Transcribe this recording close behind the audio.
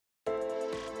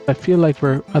I feel like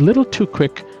we're a little too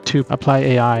quick to apply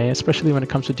AI, especially when it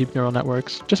comes to deep neural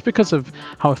networks, just because of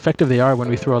how effective they are when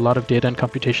we throw a lot of data and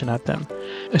computation at them.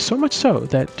 So much so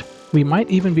that we might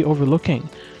even be overlooking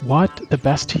what the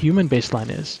best human baseline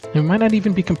is. And we might not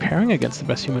even be comparing against the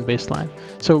best human baseline.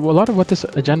 So a lot of what this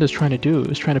agenda is trying to do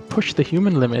is trying to push the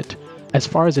human limit as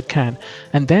far as it can,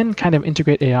 and then kind of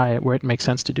integrate AI where it makes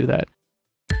sense to do that.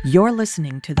 You're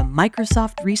listening to the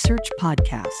Microsoft Research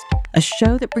Podcast, a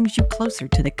show that brings you closer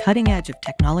to the cutting edge of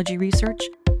technology research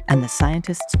and the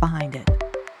scientists behind it.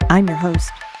 I'm your host,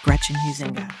 Gretchen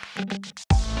Huizinga.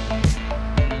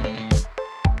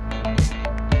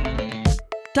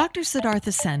 Dr.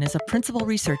 Siddhartha Sen is a principal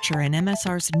researcher in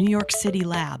MSR's New York City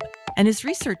lab, and his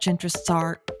research interests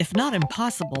are, if not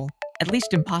impossible, at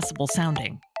least impossible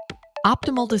sounding.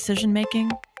 Optimal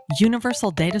decision-making,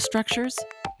 universal data structures,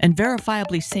 and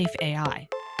verifiably safe AI.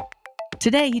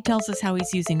 Today, he tells us how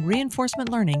he's using reinforcement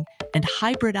learning and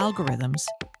hybrid algorithms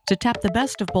to tap the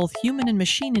best of both human and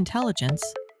machine intelligence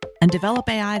and develop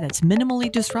AI that's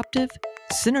minimally disruptive,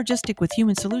 synergistic with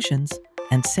human solutions,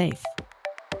 and safe.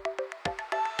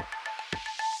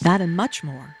 That and much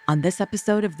more on this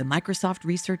episode of the Microsoft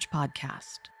Research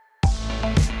Podcast.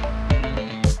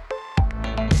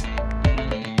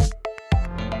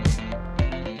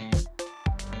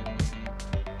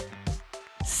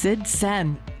 Sid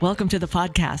Sen, welcome to the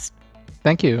podcast.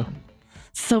 Thank you.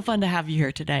 So fun to have you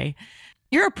here today.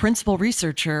 You're a principal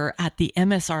researcher at the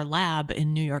MSR lab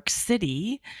in New York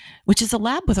City, which is a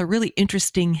lab with a really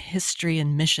interesting history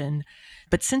and mission.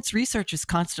 But since research is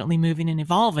constantly moving and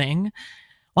evolving,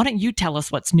 why don't you tell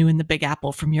us what's new in the Big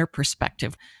Apple from your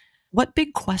perspective? What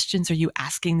big questions are you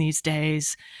asking these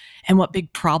days? And what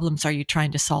big problems are you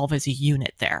trying to solve as a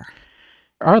unit there?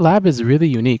 Our lab is really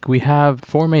unique. We have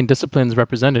four main disciplines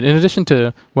represented. In addition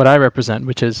to what I represent,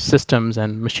 which is systems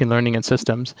and machine learning and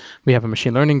systems, we have a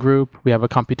machine learning group, we have a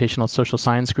computational social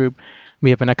science group, we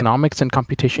have an economics and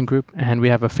computation group, and we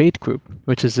have a FATE group,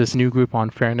 which is this new group on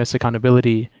fairness,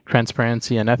 accountability,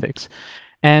 transparency, and ethics.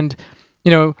 And,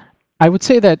 I would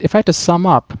say that if I had to sum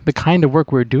up the kind of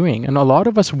work we're doing, and a lot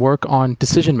of us work on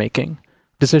decision-making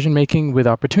with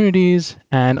opportunities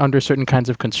and under certain kinds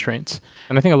of constraints.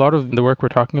 And I think a lot of the work we're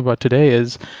talking about today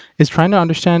is trying to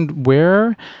understand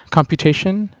where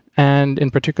computation and in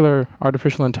particular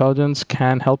artificial intelligence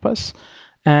can help us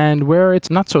and where it's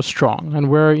not so strong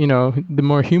and where, the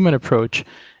more human approach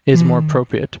is more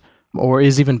appropriate or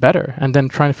is even better, and then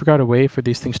trying to figure out a way for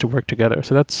these things to work together.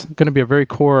 So that's going to be a very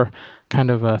core kind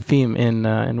of a theme in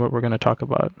what we're going to talk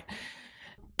about.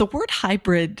 The word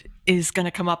hybrid is going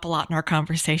to come up a lot in our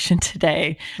conversation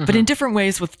today, but in different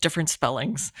ways with different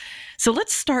spellings. So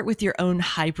let's start with your own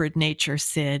hybrid nature,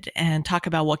 Sid, and talk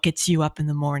about what gets you up in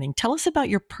the morning. Tell us about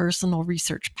your personal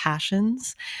research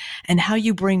passions and how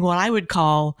you bring what I would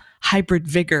call hybrid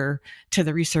vigor to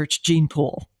the research gene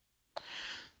pool.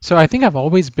 So I think I've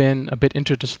always been a bit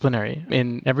interdisciplinary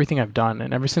in everything I've done.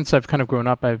 And ever since I've kind of grown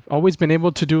up, I've always been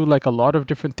able to do like a lot of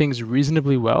different things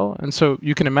reasonably well. And so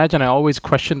you can imagine I always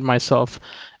questioned myself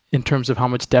in terms of how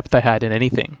much depth I had in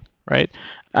anything, right?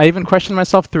 I even questioned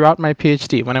myself throughout my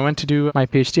PhD. When I went to do my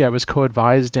PhD, I was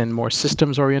co-advised in more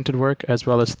systems-oriented work as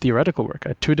well as theoretical work. I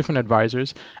had two different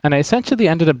advisors, and I essentially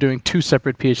ended up doing two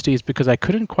separate PhDs because I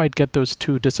couldn't quite get those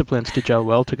two disciplines to gel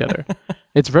well together.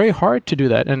 It's very hard to do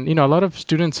that. And a lot of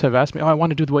students have asked me, I want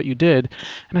to do what you did.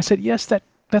 And I said, yes,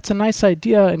 that's a nice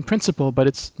idea in principle, but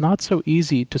it's not so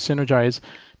easy to synergize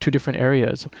two different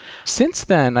areas. Since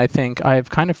then, I think I've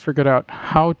kind of figured out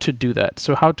how to do that.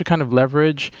 So how to kind of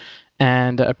leverage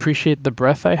and appreciate the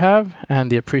breadth I have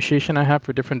and the appreciation I have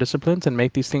for different disciplines and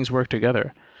make these things work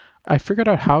together. I figured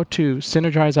out how to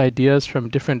synergize ideas from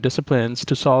different disciplines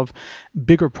to solve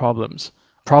bigger problems.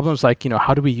 Problems like,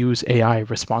 how do we use AI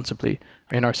responsibly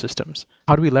in our systems?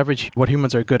 How do we leverage what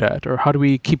humans are good at? Or how do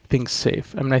we keep things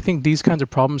safe? I mean, I think these kinds of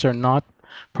problems are not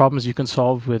problems you can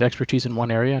solve with expertise in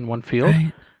one area and one field.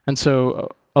 Right. And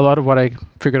so a lot of what I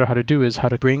figured out how to do is how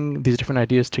to bring these different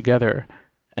ideas together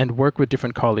and work with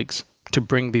different colleagues to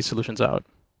bring these solutions out.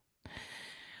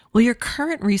 Well, your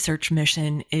current research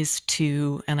mission is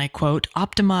to, and I quote,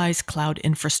 optimize cloud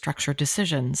infrastructure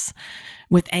decisions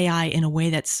with AI in a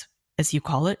way that's, as you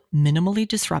call it, minimally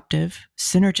disruptive,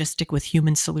 synergistic with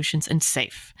human solutions, and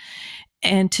safe.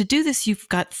 And to do this, you've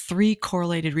got three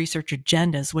correlated research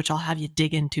agendas, which I'll have you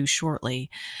dig into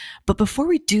shortly. But before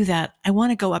we do that, I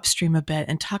want to go upstream a bit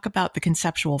and talk about the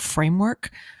conceptual framework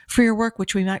for your work,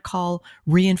 which we might call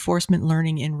reinforcement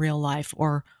learning in real life,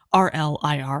 or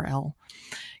RLIRL.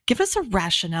 Give us a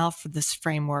rationale for this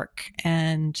framework,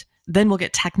 and then we'll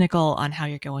get technical on how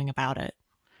you're going about it.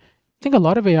 I think a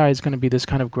lot of AI is going to be this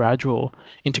kind of gradual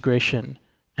integration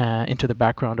into the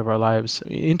background of our lives,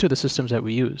 into the systems that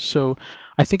we use. So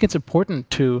I think it's important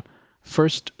to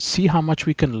first see how much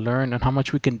we can learn and how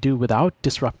much we can do without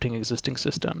disrupting existing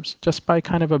systems, just by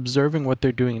kind of observing what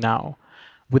they're doing now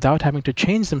without having to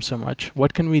change them so much.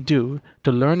 What can we do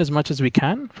to learn as much as we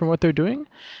can from what they're doing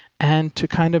and to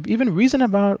kind of even reason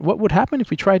about what would happen if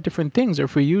we tried different things or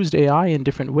if we used AI in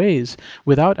different ways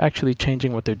without actually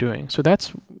changing what they're doing. So that's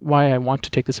why I want to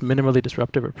take this minimally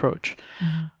disruptive approach.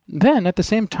 Then at the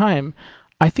same time,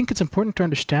 I think it's important to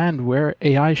understand where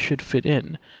AI should fit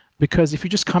in. Because if you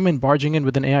just come in barging in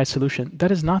with an AI solution, that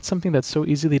is not something that's so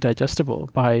easily digestible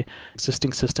by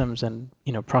existing systems and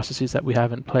processes that we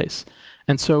have in place.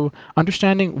 And so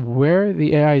understanding where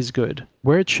the AI is good,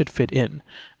 where it should fit in,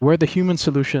 where the human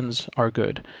solutions are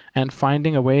good, and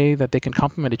finding a way that they can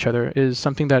complement each other is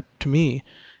something that, to me,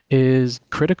 is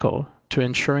critical to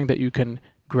ensuring that you can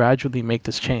gradually make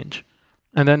this change.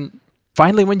 And then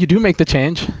finally, when you do make the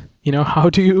change, how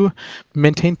do you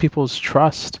maintain people's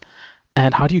trust?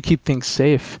 And how do you keep things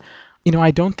safe?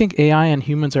 I don't think AI and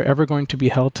humans are ever going to be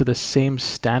held to the same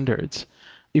standards.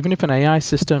 Even if an AI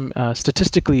system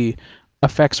statistically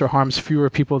affects or harms fewer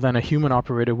people than a human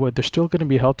operator would, they're still going to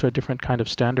be held to a different kind of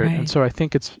standard. Right. And so I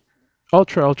think it's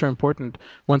ultra, ultra important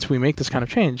once we make this kind of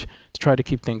change to try to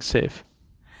keep things safe.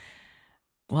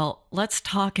 Well, let's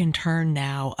talk in turn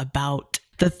now about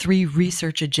the 3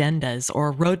 research agendas,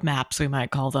 or roadmaps we might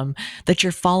call them, that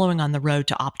you're following on the road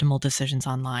to optimal decisions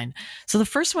online. So the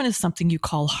first one is something you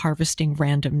call harvesting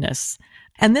randomness.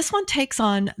 And this one takes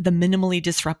on the minimally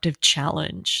disruptive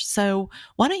challenge. So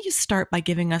why don't you start by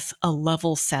giving us a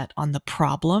level set on the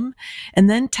problem, and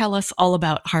then tell us all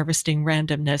about harvesting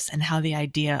randomness and how the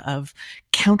idea of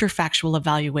counterfactual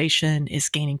evaluation is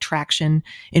gaining traction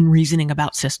in reasoning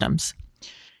about systems.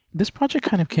 This project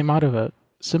kind of came out of a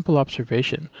simple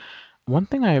observation. One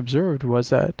thing I observed was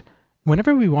that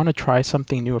whenever we want to try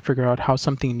something new or figure out how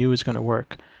something new is going to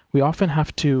work, we often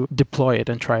have to deploy it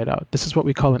and try it out. This is what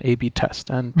we call an A/B test,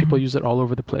 and people use it all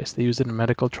over the place. They use it in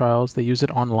medical trials. They use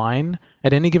it online.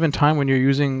 At any given time when you're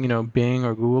using, Bing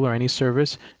or Google or any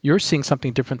service, you're seeing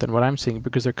something different than what I'm seeing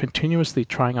because they're continuously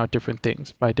trying out different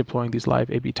things by deploying these live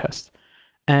A/B tests.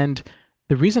 And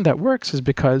the reason that works is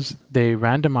because they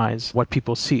randomize what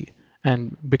people see.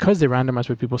 And because they randomize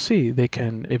what people see, they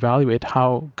can evaluate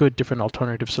how good different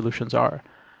alternative solutions are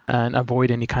and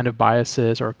avoid any kind of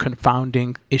biases or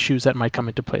confounding issues that might come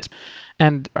into place.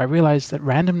 And I realized that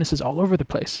randomness is all over the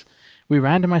place. We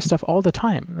randomize stuff all the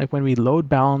time, like when we load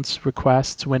balance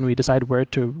requests, when we decide where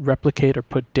to replicate or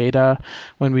put data,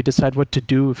 when we decide what to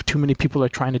do if too many people are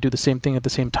trying to do the same thing at the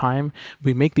same time.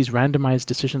 We make these randomized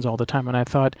decisions all the time. And I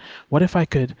thought, what if I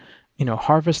could,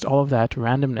 harvest all of that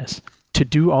randomness to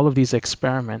do all of these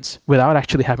experiments without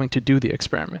actually having to do the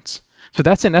experiments? So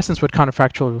that's in essence what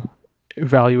counterfactual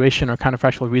evaluation or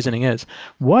counterfactual reasoning is.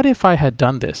 What if I had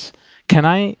done this? Can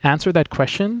I answer that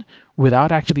question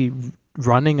without actually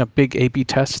running a big A/B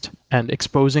test and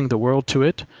exposing the world to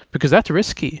it? Because that's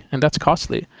risky and that's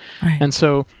costly. Right. And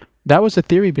so that was the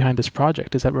theory behind this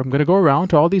project, is that I'm going to go around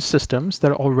to all these systems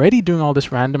that are already doing all this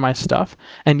randomized stuff,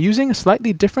 and using a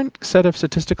slightly different set of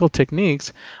statistical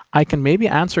techniques, I can maybe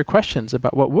answer questions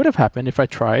about what would have happened if I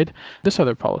tried this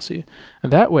other policy.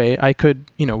 And that way I could,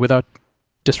 without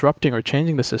disrupting or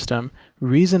changing the system,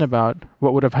 reason about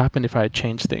what would have happened if I had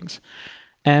changed things.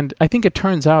 And I think it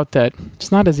turns out that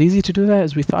it's not as easy to do that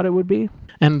as we thought it would be.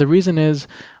 And the reason is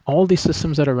all these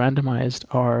systems that are randomized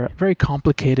are very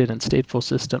complicated and stateful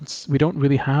systems. We don't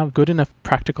really have good enough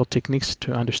practical techniques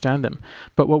to understand them.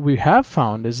 But what we have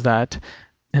found is that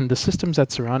in the systems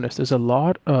that surround us, there's a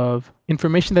lot of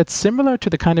information that's similar to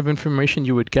the kind of information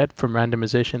you would get from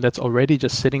randomization that's already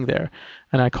just sitting there.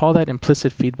 And I call that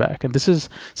implicit feedback. And this is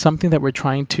something that we're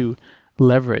trying to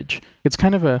leverage. It's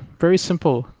kind of a very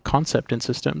simple concept in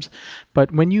systems.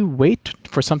 But when you wait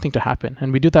for something to happen,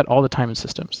 and we do that all the time in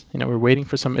systems, we're waiting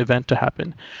for some event to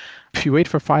happen. If you wait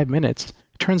for 5 minutes,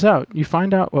 it turns out you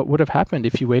find out what would have happened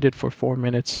if you waited for 4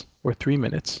 minutes or 3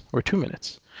 minutes or 2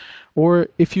 minutes. Or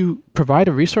if you provide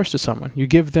a resource to someone, you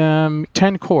give them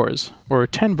 10 cores or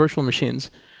 10 virtual machines,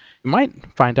 you might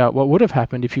find out what would have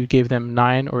happened if you gave them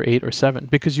 9 or 8 or 7,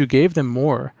 because you gave them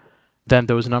more than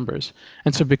those numbers.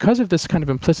 And so because of this kind of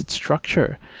implicit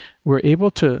structure, we're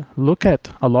able to look at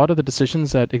a lot of the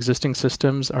decisions that existing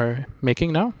systems are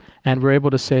making now, and we're able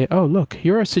to say, oh, look,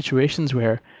 here are situations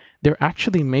where they're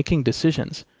actually making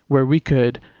decisions where we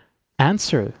could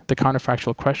answer the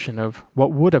counterfactual question of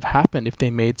what would have happened if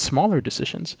they made smaller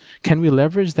decisions. Can we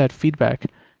leverage that feedback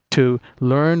to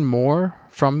learn more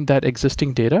from that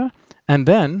existing data, and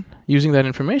then, using that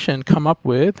information, come up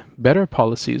with better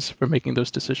policies for making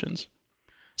those decisions?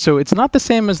 So it's not the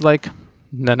same as like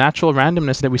the natural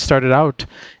randomness that we started out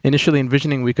initially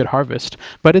envisioning we could harvest,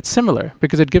 but it's similar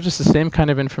because it gives us the same kind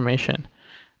of information.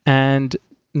 And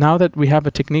now that we have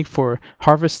a technique for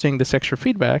harvesting this extra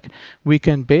feedback, we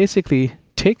can basically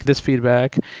take this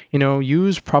feedback,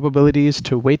 use probabilities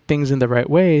to weight things in the right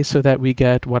way so that we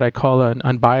get what I call an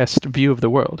unbiased view of the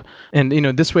world. And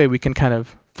this way we can kind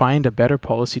of find a better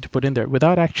policy to put in there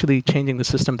without actually changing the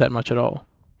system that much at all.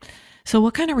 So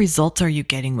what kind of results are you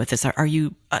getting with this? Are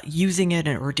you using it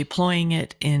or deploying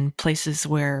it in places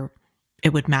where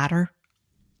it would matter?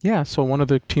 Yeah, so one of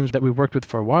the teams that we worked with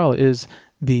for a while is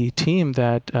the team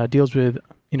that deals with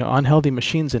unhealthy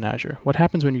machines in Azure. What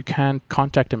happens when you can't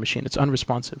contact a machine? It's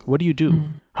unresponsive. What do you do?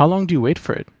 Mm. How long do you wait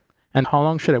for it? And how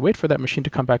long should I wait for that machine to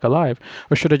come back alive?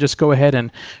 Or should I just go ahead and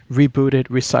reboot it,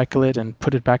 recycle it, and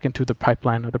put it back into the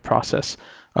pipeline or the process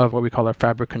of what we call our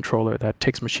fabric controller that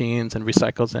takes machines and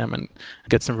recycles them and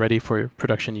gets them ready for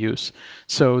production use?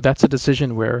 So that's a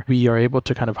decision where we are able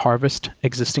to kind of harvest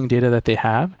existing data that they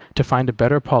have to find a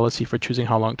better policy for choosing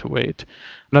how long to wait.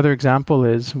 Another example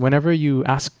is whenever you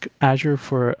ask Azure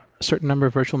for a certain number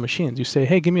of virtual machines, you say,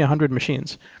 hey, give me 100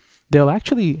 machines. They'll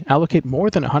actually allocate more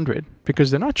than 100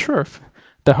 because they're not sure if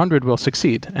the 100 will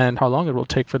succeed and how long it will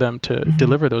take for them to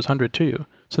deliver those 100 to you.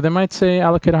 So they might say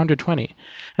allocate 120,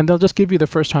 and they'll just give you the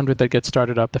first 100 that gets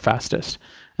started up the fastest.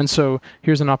 And so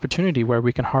here's an opportunity where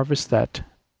we can harvest that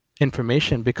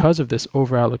information because of this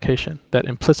overallocation, that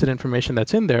implicit information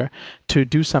that's in there, to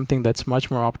do something that's much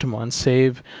more optimal and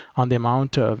save on the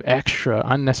amount of extra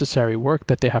unnecessary work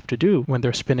that they have to do when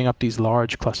they're spinning up these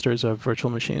large clusters of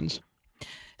virtual machines.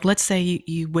 Let's say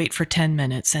you wait for 10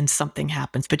 minutes and something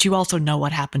happens, but you also know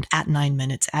what happened at 9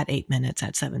 minutes, at 8 minutes,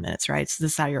 at 7 minutes, right? So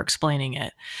this is how you're explaining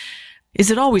it.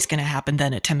 Is it always going to happen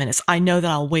then at 10 minutes? I know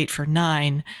that I'll wait for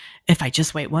 9. If I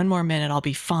just wait one more minute, I'll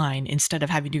be fine, instead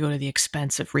of having to go to the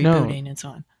expense of rebooting and so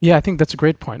on. Yeah, I think that's a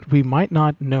great point. We might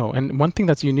not know. And one thing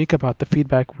that's unique about the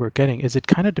feedback we're getting is it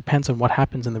kind of depends on what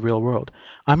happens in the real world.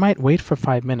 I might wait for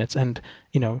 5 minutes and,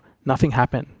 nothing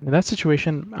happened. In that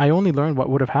situation, I only learn what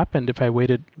would have happened if I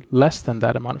waited less than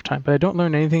that amount of time. But I don't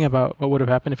learn anything about what would have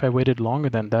happened if I waited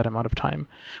longer than that amount of time.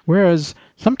 Whereas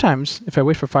sometimes if I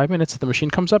wait for 5 minutes, the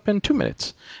machine comes up in 2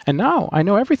 minutes. And now I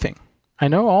know everything. I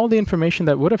know all the information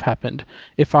that would have happened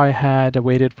if I had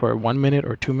waited for 1 minute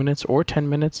or 2 minutes or 10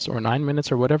 minutes or 9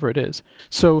 minutes or whatever it is.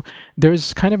 So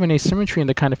there's kind of an asymmetry in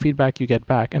the kind of feedback you get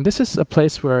back. And this is a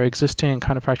place where existing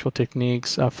counterfactual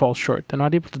techniques fall short. They're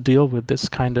not able to deal with this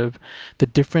kind of the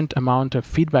different amount of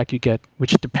feedback you get,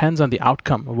 which depends on the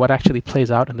outcome of what actually plays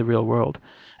out in the real world.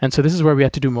 And so this is where we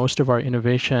had to do most of our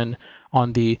innovation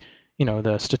on the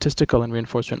the statistical and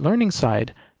reinforcement learning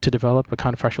side to develop a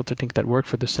counterfactual technique that worked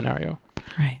for this scenario.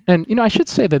 Right. And I should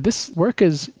say that this work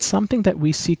is something that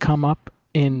we see come up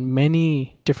in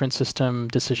many different system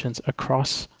decisions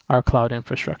across our cloud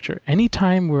infrastructure.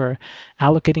 Anytime we're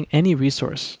allocating any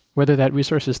resource, whether that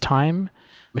resource is time,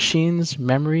 machines,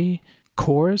 memory,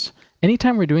 cores,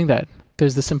 anytime we're doing that,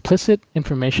 there's this implicit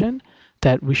information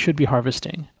that we should be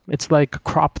harvesting. It's like a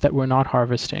crop that we're not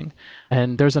harvesting.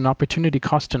 And there's an opportunity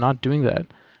cost to not doing that.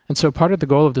 And so part of the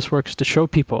goal of this work is to show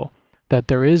people that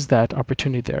there is that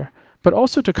opportunity there, but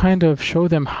also to kind of show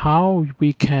them how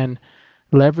we can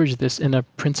leverage this in a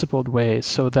principled way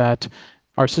so that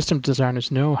our system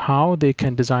designers know how they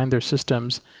can design their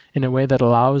systems in a way that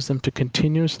allows them to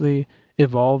continuously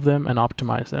evolve them and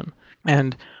optimize them.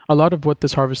 And a lot of what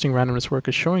this harvesting randomness work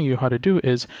is showing you how to do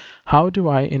is how do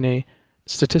I, in a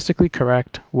statistically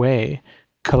correct way,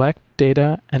 collect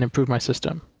data and improve my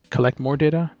system, collect more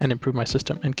data and improve my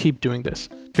system, and keep doing this.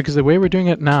 Because the way we're doing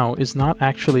it now is not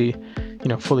actually,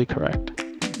 fully correct.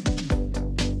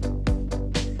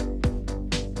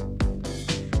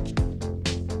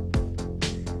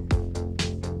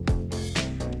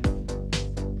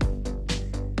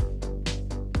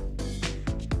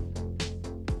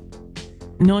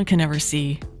 No one can ever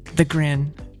see the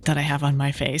grin that I have on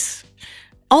my face.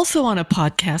 Also on a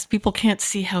podcast, people can't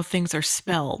see how things are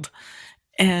spelled.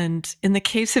 And in the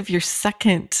case of your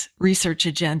second research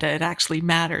agenda, it actually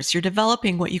matters. You're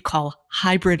developing what you call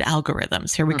hybrid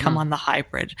algorithms. Here we come on the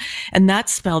hybrid. And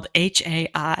that's spelled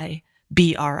HAIbrid.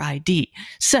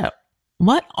 So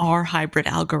what are hybrid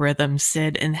algorithms,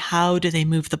 Sid, and how do they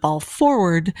move the ball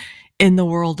forward in the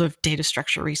world of data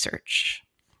structure research?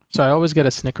 So I always get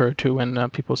a snicker or two when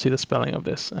people see the spelling of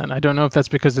this. And I don't know if that's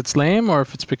because it's lame or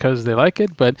if it's because they like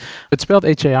it, but it's spelled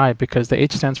HAI because the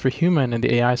H stands for human and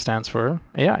the AI stands for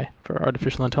AI, for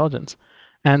artificial intelligence.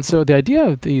 And so the idea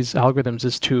of these algorithms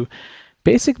is to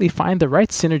basically find the right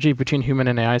synergy between human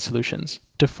and AI solutions,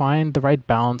 to find the right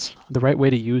balance, the right way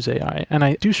to use AI. And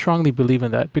I do strongly believe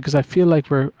in that because I feel like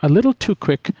we're a little too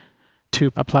quick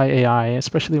to apply AI,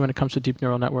 especially when it comes to deep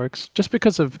neural networks, just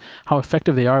because of how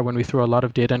effective they are when we throw a lot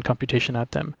of data and computation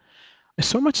at them.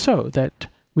 So much so that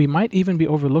we might even be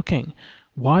overlooking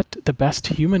what the best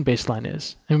human baseline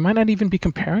is. And we might not even be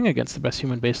comparing against the best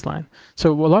human baseline.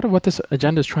 So a lot of what this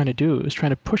agenda is trying to do is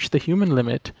trying to push the human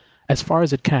limit as far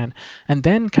as it can, and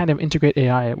then kind of integrate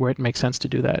AI where it makes sense to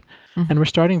do that. And we're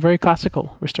starting very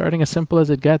classical. We're starting as simple as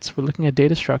it gets. We're looking at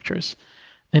data structures.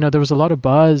 There was a lot of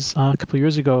buzz a couple of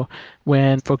years ago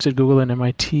when folks at Google and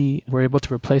MIT were able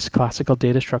to replace classical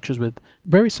data structures with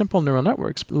very simple neural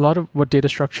networks. A lot of what data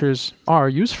structures are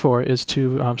used for is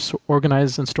to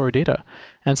organize and store data.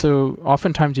 And so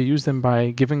oftentimes you use them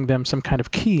by giving them some kind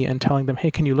of key and telling them,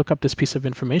 hey, can you look up this piece of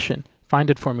information, find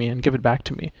it for me, and give it back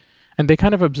to me. And they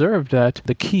kind of observed that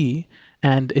the key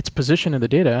and its position in the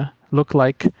data look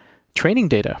like training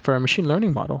data for a machine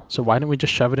learning model. So why don't we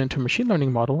just shove it into a machine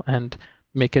learning model and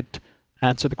make it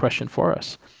answer the question for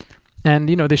us? And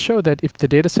they show that if the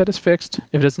data set is fixed,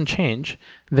 if it doesn't change,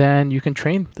 then you can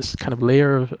train this kind of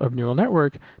layer of neural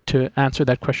network to answer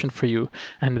that question for you.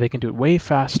 And they can do it way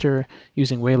faster,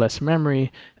 using way less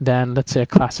memory than, let's say, a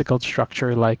classical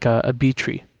structure like a B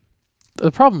tree. The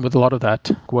problem with a lot of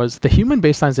that was the human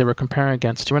baselines they were comparing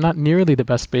against were not nearly the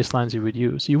best baselines you would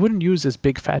use. You wouldn't use this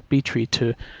big fat B tree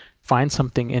to find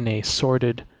something in a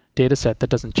sorted data set that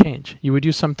doesn't change. You would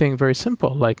use something very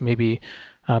simple, like maybe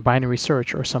binary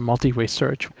search or some multi-way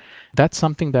search. That's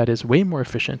something that is way more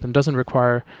efficient and doesn't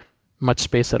require much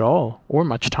space at all or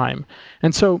much time.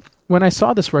 And so when I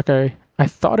saw this work, I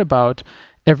thought about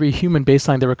every human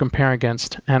baseline they were comparing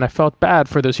against, and I felt bad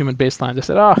for those human baselines. I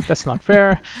said, oh, that's not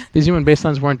fair. These human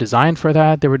baselines weren't designed for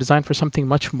that. They were designed for something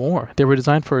much more. They were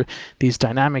designed for these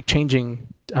dynamic changing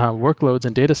workloads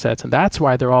and data sets, and that's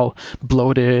why they're all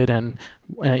bloated and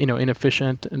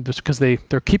inefficient, and just because they're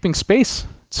keeping space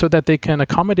so that they can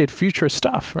accommodate future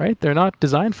stuff, right? They're not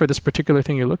designed for this particular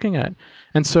thing you're looking at.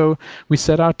 And so we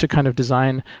set out to kind of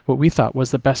design what we thought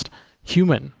was the best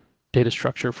human data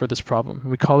structure for this problem.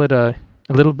 We call it a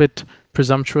little bit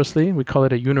presumptuously, we call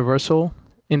it a universal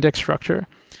index structure.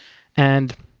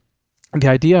 And the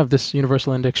idea of this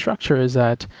universal index structure is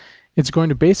that it's going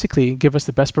to basically give us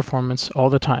the best performance all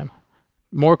the time.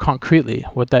 More concretely,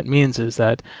 what that means is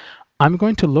that I'm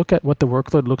going to look at what the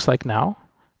workload looks like now,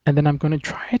 and then I'm going to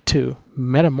try to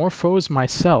metamorphose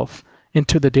myself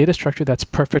into the data structure that's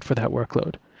perfect for that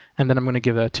workload. And then I'm going to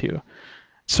give that to you.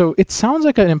 So it sounds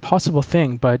like an impossible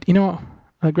thing, but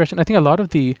Gretchen, I think a lot of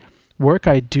the work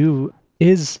I do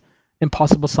is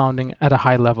impossible sounding at a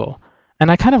high level.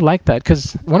 And I kind of like that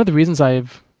because one of the reasons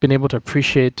I've been able to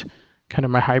appreciate kind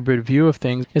of my hybrid view of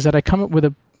things is that I come up with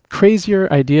a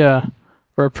crazier idea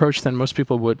or approach than most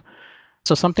people would.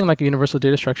 So something like a universal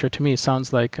data structure to me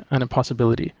sounds like an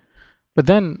impossibility. But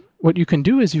then what you can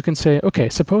do is you can say, okay,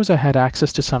 suppose I had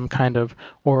access to some kind of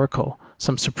oracle,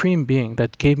 some supreme being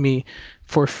that gave me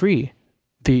for free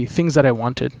the things that I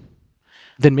wanted.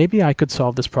 Then maybe I could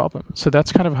solve this problem. So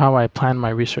that's kind of how I plan my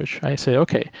research. I say,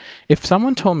 okay, if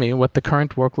someone told me what the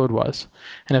current workload was,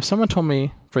 and if someone told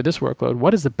me for this workload,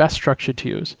 what is the best structure to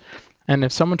use? And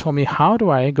if someone told me, how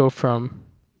do I go from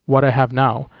what I have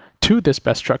now to this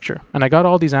best structure? And I got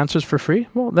all these answers for free,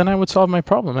 well, then I would solve my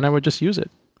problem and I would just use it.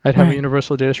 I'd have a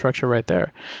universal data structure right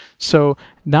there. So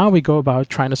now we go about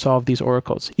trying to solve these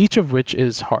oracles, each of which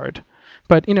is hard.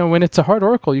 But when it's a hard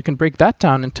oracle, you can break that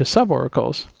down into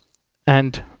sub-oracles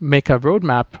and make a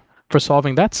roadmap for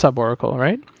solving that sub-oracle,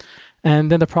 right?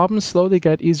 And then the problems slowly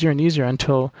get easier and easier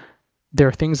until there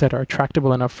are things that are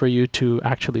tractable enough for you to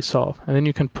actually solve. And then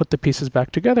you can put the pieces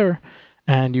back together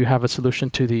and you have a solution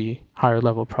to the higher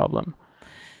level problem.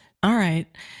 All right.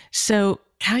 So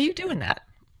how are you doing that?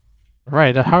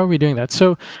 Right. How are we doing that?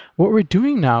 So what we're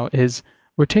doing now is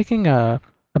we're taking a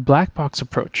black box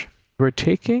approach. We're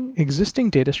taking existing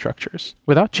data structures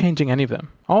without changing any of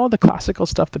them. All the classical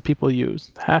stuff that people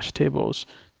use, hash tables,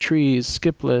 trees,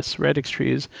 skip lists, radix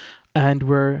trees, and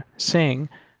we're saying,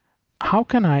 how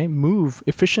can I move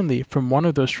efficiently from one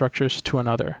of those structures to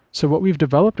another? So what we've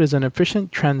developed is an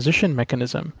efficient transition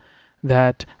mechanism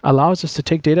that allows us to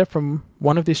take data from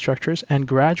one of these structures and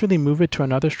gradually move it to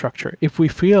another structure if we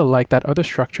feel like that other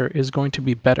structure is going to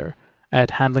be better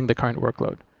at handling the current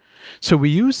workload. So we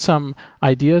use some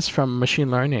ideas from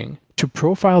machine learning to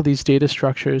profile these data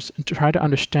structures and to try to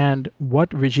understand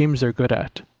what regimes they're good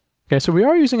at. Okay, so we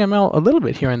are using ML a little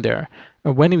bit here and there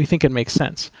when we think it makes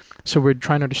sense. So we're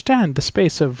trying to understand the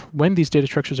space of when these data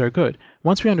structures are good.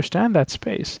 Once we understand that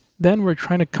space, then we're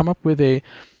trying to come up with a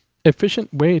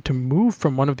efficient way to move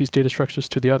from one of these data structures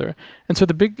to the other. And so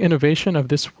the big innovation of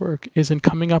this work is in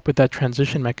coming up with that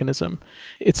transition mechanism.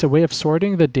 It's a way of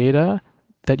sorting the data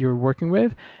that you're working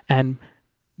with and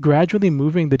gradually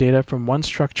moving the data from one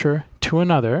structure to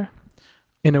another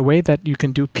in a way that you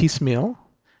can do piecemeal,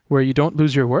 where you don't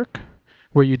lose your work,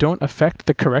 where you don't affect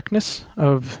the correctness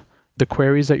of the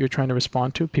queries that you're trying to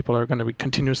respond to. People are going to be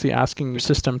continuously asking your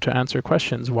system to answer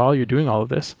questions while you're doing all of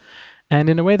this. And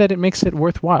in a way that it makes it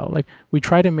worthwhile. Like, we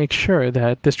try to make sure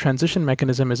that this transition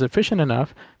mechanism is efficient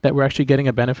enough that we're actually getting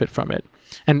a benefit from it.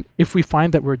 And if we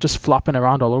find that we're just flopping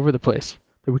around all over the place,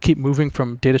 that we keep moving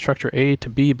from data structure A to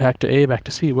B, back to A, back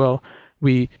to C, well,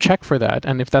 we check for that.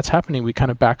 And if that's happening, we kind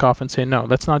of back off and say, no,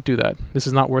 let's not do that. This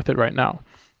is not worth it right now.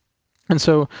 And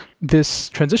so this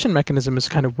transition mechanism is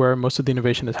kind of where most of the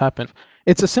innovation has happened.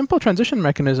 It's a simple transition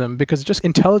mechanism because it just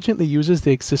intelligently uses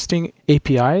the existing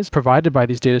APIs provided by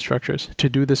these data structures to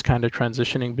do this kind of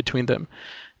transitioning between them.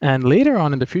 And later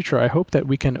on in the future, I hope that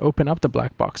we can open up the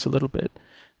black box a little bit.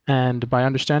 And by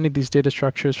understanding these data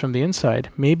structures from the inside,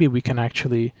 maybe we can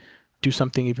actually do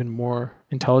something even more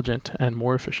intelligent and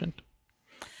more efficient.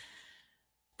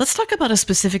 Let's talk about a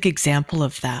specific example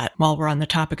of that while we're on the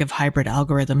topic of hybrid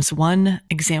algorithms. One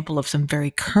example of some very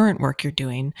current work you're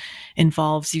doing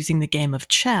involves using the game of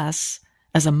chess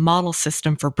as a model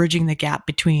system for bridging the gap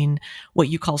between what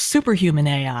you call superhuman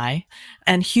AI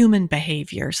and human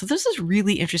behavior. So this is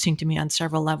really interesting to me on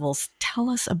several levels.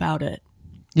 Tell us about it.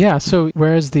 Yeah, so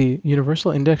whereas the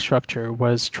universal index structure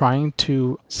was trying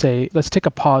to say, let's take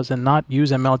a pause and not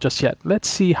use ML just yet. Let's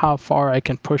see how far I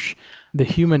can push the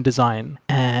human design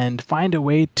and find a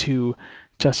way to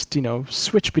just,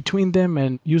 switch between them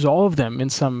and use all of them in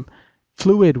some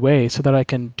fluid way so that I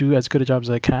can do as good a job as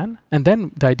I can. And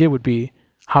then the idea would be,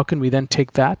 how can we then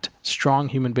take that strong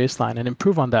human baseline and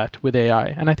improve on that with AI?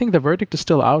 And I think the verdict is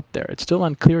still out there. It's still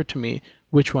unclear to me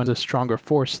which one's a stronger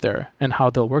force there and how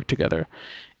they'll work together.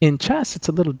 In chess, it's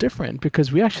a little different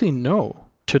because we actually know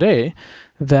today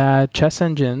that chess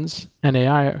engines and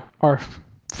AI are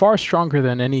far stronger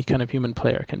than any kind of human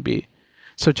player can be.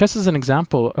 So chess is an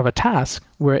example of a task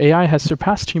where AI has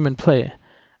surpassed human play,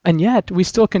 and yet we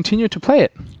still continue to play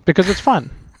it because it's fun,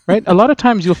 right? A lot of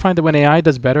times you'll find that when AI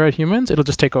does better at humans, it'll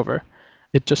just take over.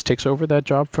 It just takes over that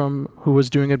job from who was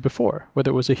doing it before,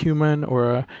 whether it was a human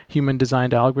or a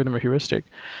human-designed algorithm or heuristic.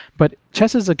 But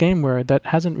chess is a game where that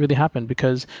hasn't really happened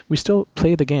because we still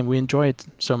play the game. We enjoy it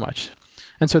so much.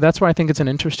 And so that's why I think it's an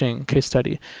interesting case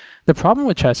study. The problem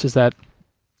with chess is that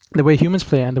the way humans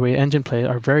play and the way engine play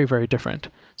are very, very different.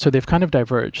 So they've kind of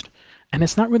diverged. And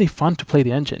it's not really fun to play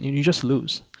the engine. You just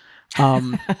lose.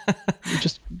 You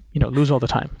just lose all the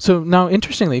time. So now,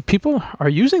 interestingly, people are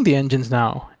using the engines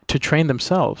now to train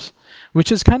themselves,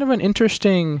 which is kind of an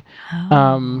interesting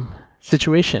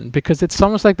situation because it's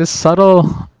almost like this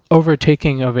subtle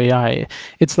overtaking of AI.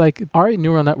 It's like our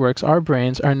neural networks, our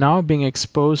brains, are now being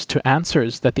exposed to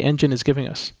answers that the engine is giving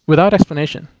us without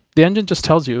explanation. The engine just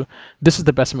tells you, this is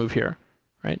the best move here,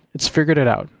 right? It's figured it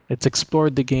out. It's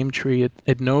explored the game tree.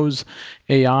 It knows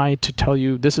AI to tell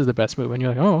you this is the best move. And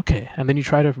you're like, oh, okay. And then you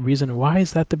try to reason, why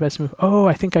is that the best move? Oh,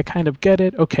 I think I kind of get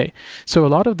it. Okay. So a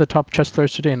lot of the top chess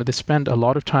players today, they spend a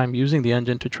lot of time using the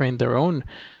engine to train their own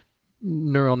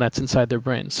neural nets inside their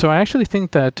brains. So I actually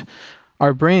think that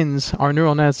our brains, our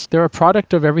neural nets, they're a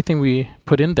product of everything we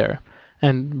put in there.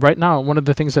 And right now, one of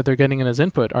the things that they're getting in as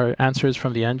input are answers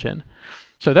from the engine.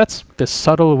 So that's this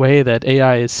subtle way that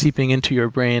AI is seeping into your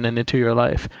brain and into your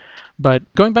life. But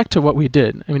going back to what we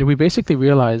did, we basically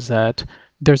realized that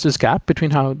there's this gap between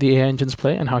how the AI engines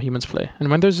play and how humans play. And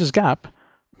when there's this gap,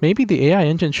 maybe the AI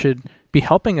engine should be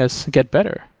helping us get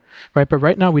better, right? But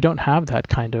right now, we don't have that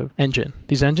kind of engine.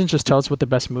 These engines just tell us what the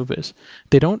best move is.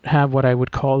 They don't have what I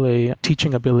would call a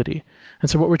teaching ability. And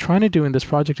so what we're trying to do in this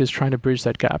project is trying to bridge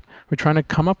that gap. We're trying to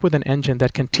come up with an engine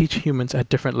that can teach humans at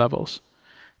different levels,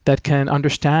 that can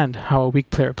understand how a weak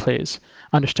player plays,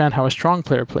 understand how a strong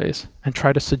player plays, and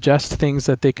try to suggest things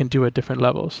that they can do at different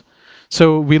levels.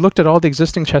 So we looked at all the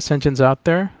existing chess engines out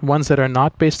there, ones that are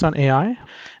not based on AI,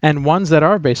 and ones that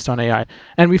are based on AI.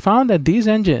 And we found that these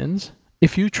engines,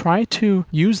 if you try to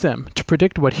use them to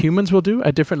predict what humans will do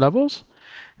at different levels,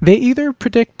 they either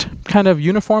predict kind of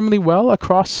uniformly well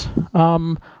across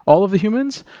all of the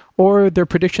humans, or their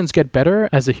predictions get better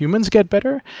as the humans get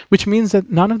better, which means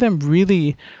that none of them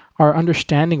really are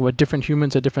understanding what different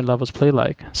humans at different levels play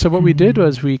like. So what we did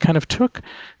was we kind of took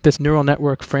this neural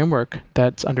network framework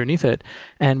that's underneath it,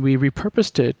 and we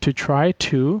repurposed it to try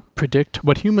to predict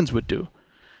what humans would do.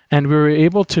 And we were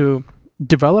able to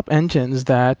develop engines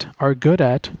that are good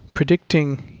at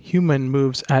predicting human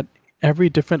moves at every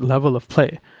different level of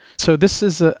play. So this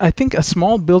is, I think, a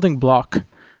small building block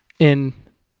in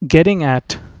getting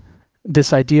at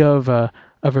this idea of a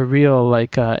real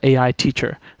like AI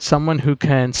teacher, someone who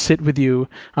can sit with you,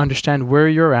 understand where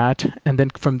you're at, and then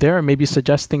from there maybe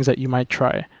suggest things that you might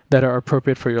try that are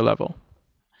appropriate for your level.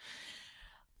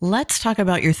 Let's talk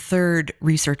about your third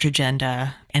research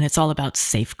agenda, and it's all about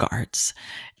safeguards.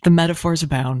 The metaphors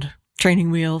abound: training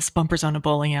wheels, bumpers on a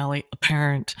bowling alley,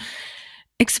 apparent.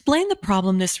 Explain the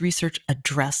problem this research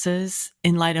addresses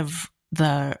in light of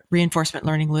the reinforcement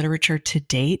learning literature to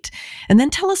date, and then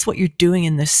tell us what you're doing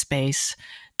in this space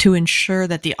to ensure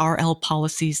that the RL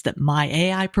policies that my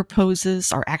AI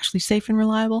proposes are actually safe and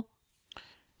reliable.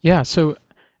 Yeah, so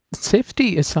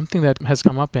safety is something that has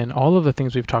come up in all of the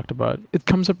things we've talked about. It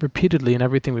comes up repeatedly in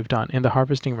everything we've done in the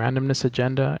harvesting randomness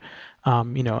agenda.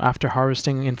 After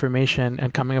harvesting information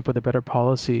and coming up with a better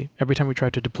policy, every time we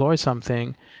try to deploy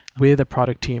something with a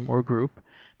product team or group,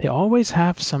 they always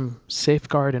have some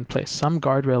safeguard in place, some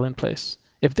guardrail in place.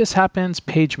 If this happens,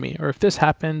 page me, or if this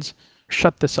happens,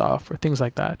 shut this off, or things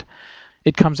like that.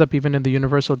 It comes up even in the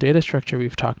universal data structure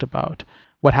we've talked about.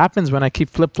 What happens when I keep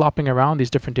flip-flopping around these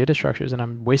different data structures and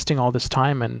I'm wasting all this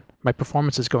time and my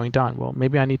performance is going down? Well,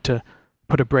 maybe I need to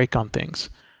put a break on things.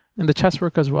 In the chess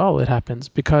work as well, it happens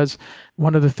because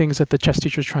one of the things that the chess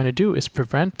teacher is trying to do is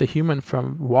prevent the human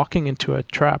from walking into a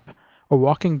trap or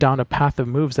walking down a path of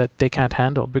moves that they can't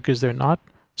handle because they're not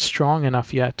strong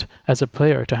enough yet as a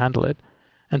player to handle it.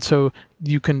 And so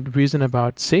you can reason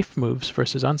about safe moves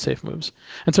versus unsafe moves.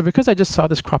 And so because I just saw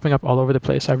this cropping up all over the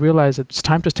place, I realized it's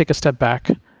time to take a step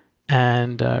back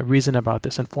and reason about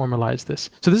this and formalize this.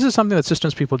 So this is something that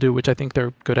systems people do, which I think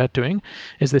they're good at doing,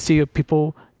 is they see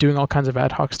people doing all kinds of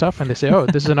ad hoc stuff and they say, oh,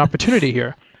 this is an opportunity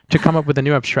here to come up with a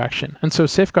new abstraction. And so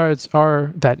safeguards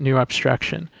are that new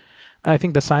abstraction. I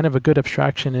think the sign of a good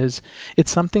abstraction is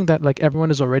it's something that like everyone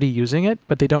is already using it,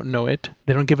 but they don't know it.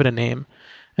 They don't give it a name.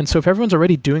 And so if everyone's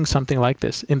already doing something like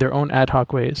this in their own ad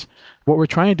hoc ways, what we're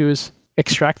trying to do is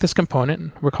extract this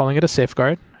component, we're calling it a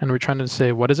safeguard, and we're trying to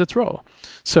say, what is its role?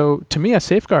 So to me, a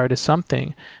safeguard is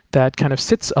something that kind of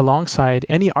sits alongside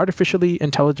any artificially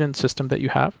intelligent system that you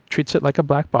have, treats it like a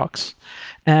black box,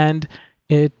 and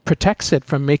it protects it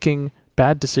from making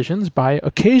bad decisions by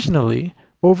occasionally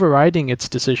overriding its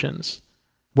decisions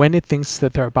when it thinks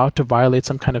that they're about to violate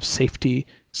some kind of safety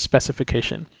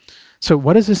specification. So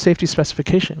what is a safety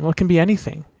specification? Well, it can be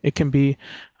anything. It can be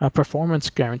a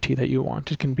performance guarantee that you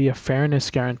want. It can be a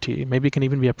fairness guarantee. Maybe it can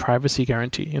even be a privacy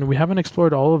guarantee. And we haven't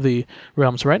explored all of the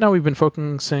realms. Right now, we've been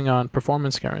focusing on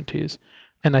performance guarantees.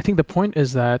 And I think the point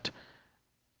is that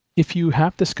if you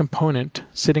have this component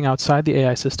sitting outside the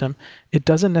AI system, it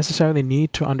doesn't necessarily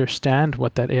need to understand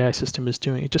what that AI system is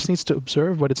doing. It just needs to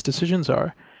observe what its decisions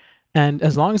are. And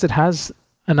as long as it has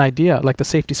an idea, like the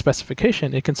safety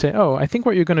specification, it can say, oh, I think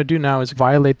what you're going to do now is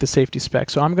violate the safety spec,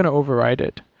 so I'm going to override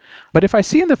it. But if I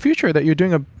see in the future that you're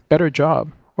doing a better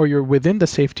job or you're within the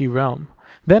safety realm,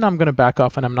 then I'm going to back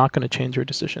off and I'm not going to change your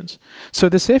decisions. So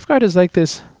the safeguard is like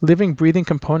this living, breathing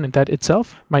component that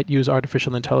itself might use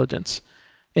artificial intelligence.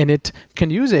 And it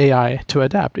can use AI to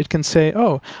adapt. It can say,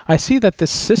 oh, I see that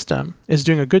this system is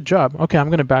doing a good job. Okay, I'm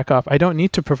going to back off. I don't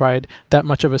need to provide that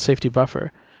much of a safety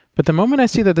buffer. But the moment I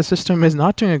see that the system is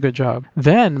not doing a good job,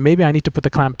 then maybe I need to put the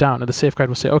clamp down, and the safeguard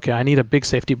will say, okay, I need a big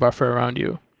safety buffer around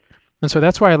you. And so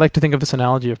that's why I like to think of this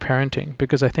analogy of parenting,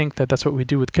 because I think that that's what we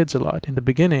do with kids a lot. In the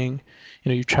beginning,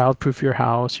 you child-proof your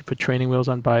house, you put training wheels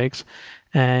on bikes,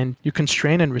 and you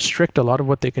constrain and restrict a lot of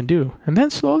what they can do. And then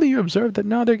slowly you observe that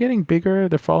no, they're getting bigger,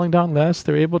 they're falling down less,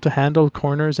 they're able to handle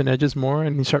corners and edges more,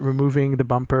 and you start removing the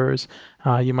bumpers.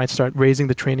 You might start raising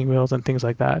the training wheels and things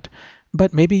like that.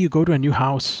 But maybe you go to a new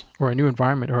house or a new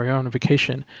environment or you're on a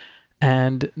vacation,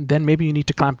 and then maybe you need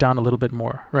to clamp down a little bit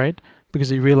more, right?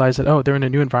 Because you realize that, oh, they're in a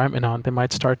new environment now and they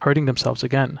might start hurting themselves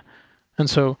again. And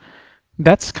so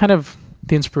that's kind of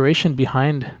the inspiration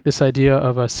behind this idea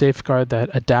of a safeguard that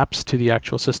adapts to the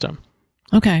actual system.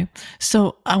 Okay,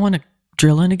 so I want to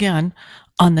drill in again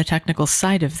on the technical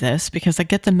side of this because I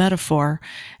get the metaphor.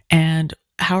 And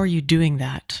how are you doing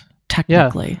that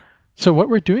technically? Yeah. So what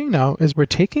we're doing now is we're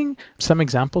taking some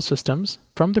example systems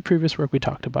from the previous work we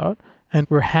talked about, and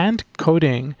we're hand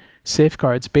coding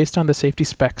safeguards based on the safety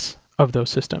specs of those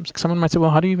systems. Someone might say,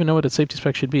 well, how do you even know what a safety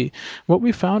spec should be? What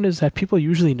we found is that people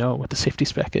usually know what the safety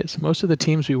spec is. Most of the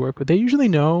teams we work with, they usually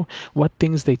know what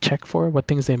things they check for, what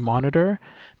things they monitor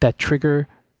that trigger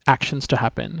actions to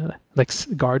happen, like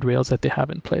guardrails that they have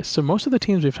in place. So most of the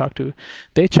teams we've talked to,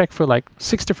 they check for like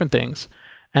 6 different things.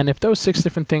 And if those 6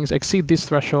 different things exceed these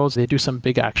thresholds, they do some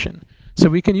big action. So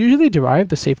we can usually derive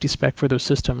the safety spec for those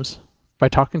systems by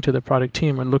talking to the product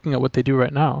team and looking at what they do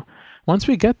right now. Once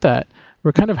we get that,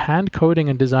 we're kind of hand coding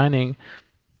and designing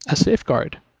a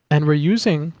safeguard. And we're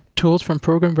using tools from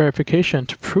program verification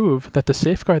to prove that the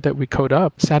safeguard that we code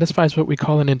up satisfies what we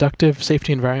call an inductive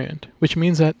safety invariant, which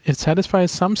means that it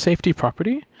satisfies some safety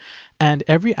property, and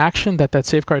every action that that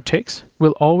safeguard takes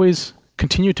will always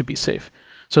continue to be safe.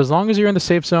 So as long as you're in the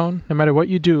safe zone, no matter what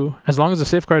you do, as long as the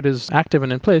safeguard is active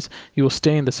and in place, you will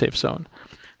stay in the safe zone.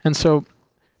 And so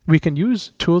we can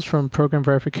use tools from program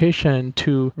verification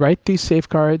to write these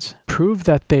safeguards, prove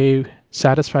that they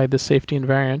satisfy the safety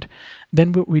invariant.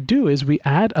 Then what we do is we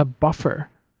add a buffer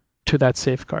to that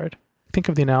safeguard. Think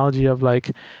of the analogy of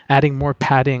like adding more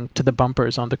padding to the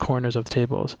bumpers on the corners of the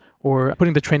tables, or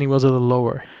putting the training wheels a little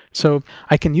lower. So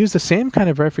I can use the same kind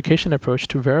of verification approach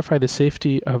to verify the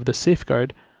safety of the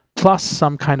safeguard plus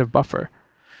some kind of buffer.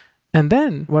 And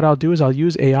then what I'll do is I'll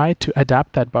use AI to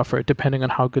adapt that buffer depending on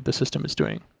how good the system is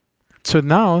doing. So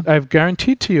now I've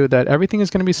guaranteed to you that everything is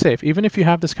going to be safe, even if you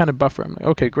have this kind of buffer. I'm like,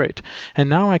 okay, great. And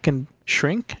now I can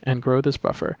shrink and grow this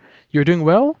buffer. You're doing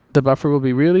well, the buffer will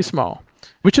be really small,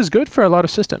 which is good for a lot of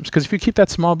systems, because if you keep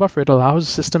that small buffer, it allows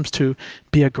systems to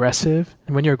be aggressive.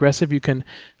 And when you're aggressive, you can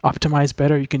optimize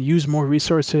better, you can use more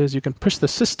resources, you can push the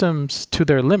systems to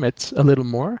their limits a little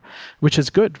more, which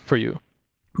is good for you.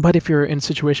 But if you're in a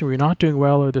situation where you're not doing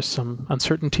well, or there's some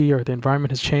uncertainty, or the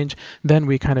environment has changed, then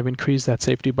we kind of increase that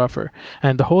safety buffer.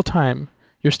 And the whole time,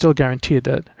 you're still guaranteed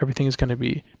that everything is going to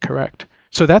be correct.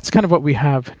 So that's kind of what we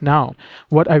have now.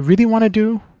 What I really want to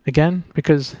do, again,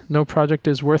 because no project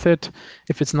is worth it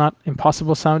if it's not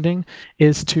impossible sounding,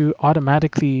 is to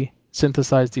automatically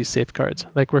synthesize these safeguards.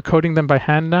 Like we're coding them by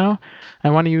hand now. I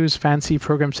want to use fancy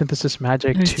program synthesis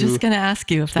magic I was just going to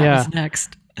ask you if that was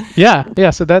next. Yeah.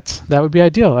 So that would be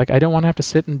ideal. Like I don't want to have to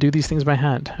sit and do these things by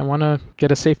hand. I want to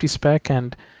get a safety spec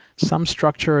and some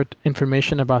structured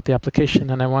information about the application,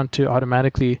 and I want to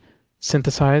automatically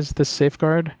synthesize this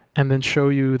safeguard and then show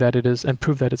you that it is and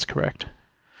prove that it's correct.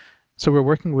 So we're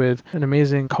working with an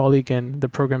amazing colleague in the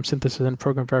program synthesis and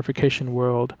program verification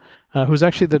world, who's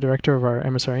actually the director of our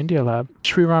MSR India lab,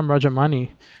 Sriram Rajamani.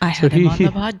 I had him on the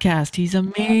podcast. He's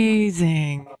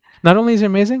amazing. Not only is he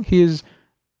amazing, he is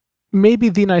maybe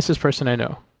the nicest person I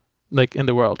know, like in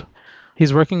the world.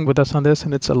 He's working with us on this,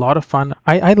 and it's a lot of fun.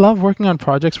 I love working on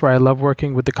projects where I love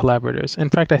working with the collaborators. In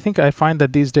fact, I find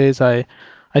that these days I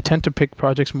tend to pick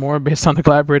projects more based on the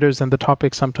collaborators than the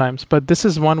topic sometimes. But this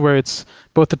is one where it's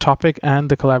both the topic and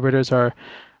the collaborators are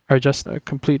just a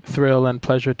complete thrill and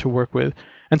pleasure to work with.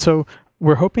 And so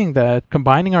we're hoping that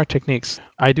combining our techniques,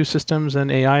 I do systems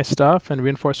and AI stuff and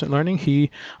reinforcement learning.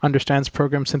 He understands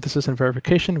program synthesis and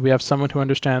verification. We have someone who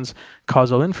understands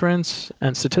causal inference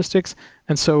and statistics.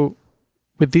 And so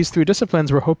with these three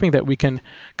disciplines, we're hoping that we can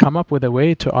come up with a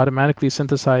way to automatically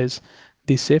synthesize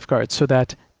these safeguards so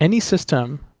that any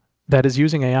system that is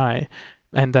using AI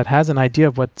and that has an idea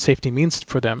of what safety means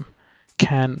for them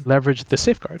can leverage the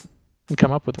safeguard and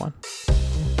come up with one.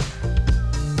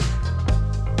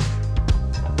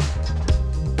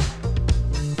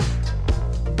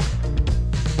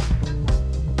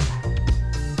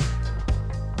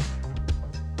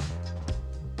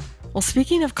 Well,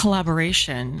 speaking of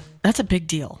collaboration, that's a big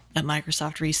deal at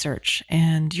Microsoft Research,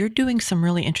 and you're doing some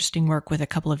really interesting work with a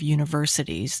couple of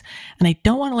universities. And I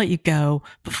don't want to let you go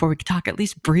before we talk at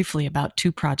least briefly about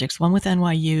two projects, one with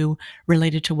NYU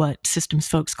related to what systems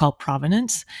folks call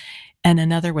provenance, and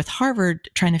another with Harvard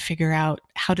trying to figure out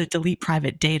how to delete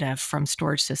private data from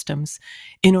storage systems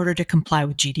in order to comply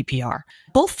with GDPR.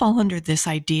 Both fall under this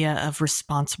idea of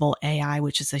responsible AI,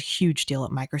 which is a huge deal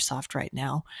at Microsoft right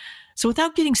now. So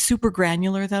without getting super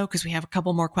granular, though, because we have a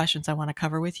couple more questions I want to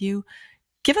cover with you,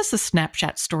 give us a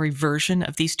snapshot story version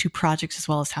of these two projects as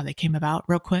well as how they came about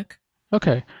real quick.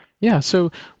 Okay. Yeah.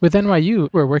 So with NYU,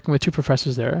 we're working with two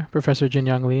professors there, Professor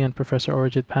Jinyang Lee and Professor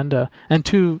Arijit Panda, and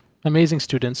two amazing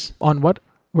students on what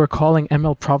we're calling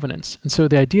ML provenance. And so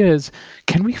the idea is,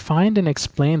 can we find and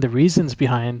explain the reasons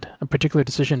behind a particular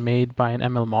decision made by an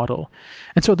ML model?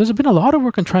 And so there's been a lot of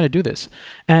work on trying to do this.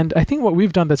 And I think what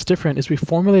we've done that's different is we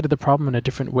formulated the problem in a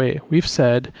different way. We've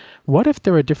said, what if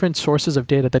there are different sources of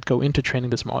data that go into training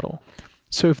this model?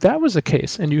 So if that was the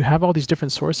case, and you have all these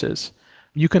different sources,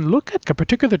 you can look at a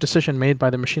particular decision made by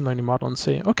the machine learning model and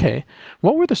say, okay,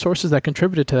 what were the sources that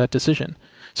contributed to that decision?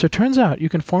 So it turns out you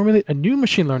can formulate a new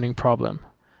machine learning problem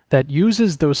that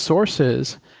uses those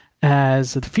sources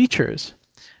as the features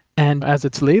and as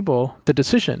its label, the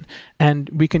decision. And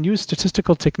we can use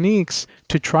statistical techniques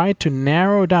to try to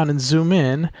narrow down and zoom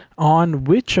in on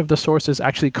which of the sources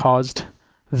actually caused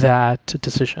that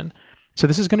decision. So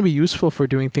this is going to be useful for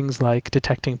doing things like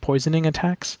detecting poisoning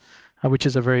attacks. which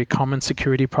is a very common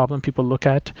security problem people look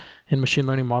at in machine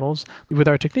learning models. With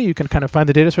our technique, you can kind of find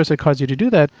the data source that caused you to do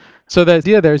that. So the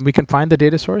idea there is we can find the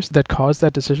data source that caused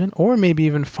that decision, or maybe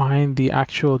even find the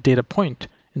actual data point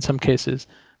in some cases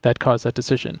that caused that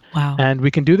decision. Wow. And we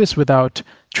can do this without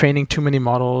training too many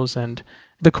models. And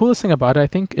the coolest thing about it, I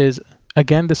think, is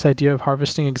again, this idea of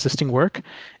harvesting existing work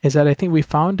is that I think we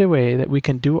found a way that we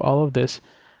can do all of this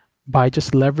by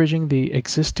just leveraging the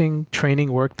existing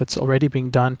training work that's already being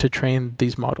done to train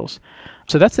these models.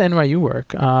 So that's the NYU work.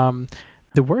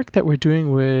 The work that we're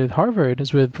doing with Harvard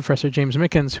is with Professor James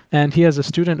Mickens, and he has a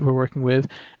student we're working with.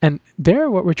 And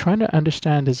there, what we're trying to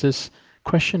understand is this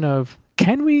question of,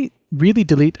 can we really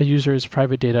delete a user's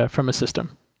private data from a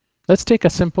system? Let's take a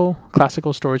simple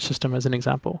classical storage system as an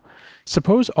example.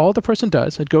 Suppose all the person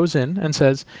does, it goes in and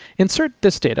says, insert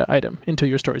this data item into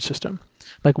your storage system.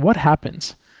 Like, what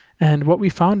happens? And what we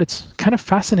found, it's kind of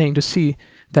fascinating to see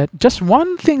that just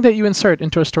one thing that you insert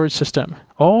into a storage system,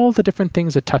 all the different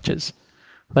things it touches,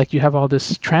 like you have all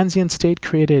this transient state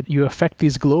created, you affect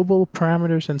these global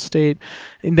parameters and state,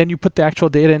 and then you put the actual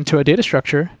data into a data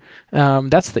structure.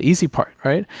 That's the easy part,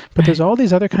 right? But there's all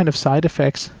these other kind of side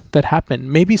effects that happen.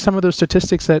 Maybe some of those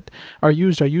statistics that are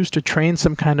used to train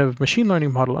some kind of machine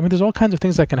learning model. I mean, there's all kinds of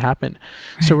things that can happen.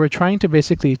 Right. So we're trying to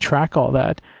basically track all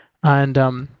that. And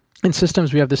in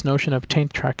systems, we have this notion of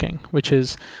taint tracking, which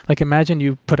is like, imagine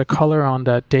you put a color on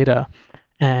that data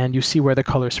and you see where the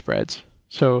color spreads.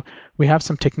 So we have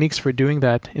some techniques for doing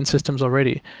that in systems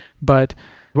already. But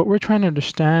what we're trying to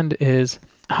understand is,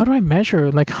 how do I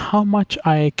measure like how much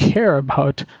I care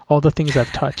about all the things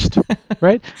I've touched,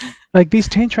 right? Like these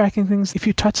taint tracking things, if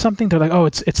you touch something, they're like, oh,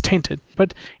 it's tainted.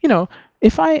 But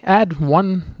if I add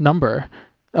one number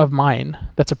of mine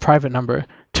that's a private number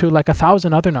to like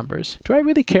 1,000 other numbers, do I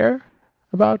really care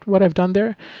about what I've done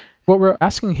there? What we're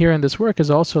asking here in this work is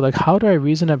also like, how do I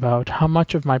reason about how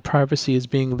much of my privacy is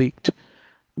being leaked?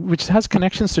 Which has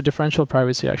connections to differential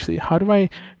privacy, actually. How do I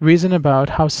reason about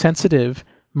how sensitive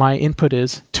my input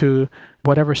is to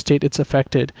whatever state it's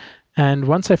affected? And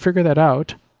once I figure that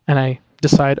out and I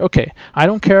decide, okay, I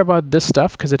don't care about this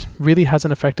stuff because it really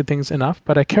hasn't affected things enough,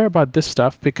 but I care about this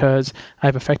stuff because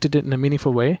I've affected it in a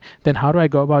meaningful way, then how do I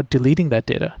go about deleting that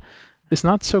data? It's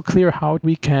not so clear how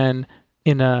we can,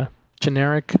 in a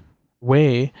generic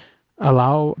way,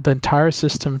 allow the entire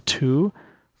system to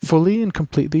fully and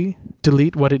completely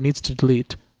delete what it needs to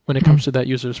delete when it comes to that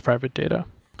user's private data.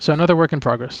 So another work in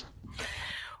progress.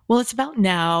 Well, it's about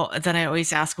now that I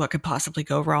always ask what could possibly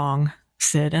go wrong,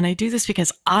 Sid. And I do this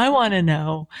because I want to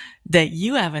know that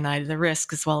you have an eye to the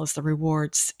risk as well as the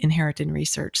rewards inherent in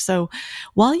research. So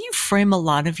while you frame a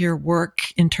lot of your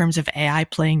work in terms of AI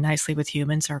playing nicely with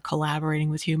humans or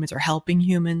collaborating with humans or helping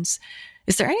humans,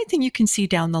 is there anything you can see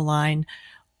down the line,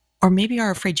 or maybe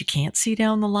are afraid you can't see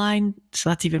down the line, so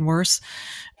that's even worse,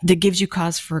 that gives you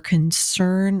cause for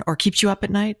concern or keeps you up at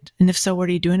night? And if so, what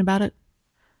are you doing about it?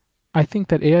 I think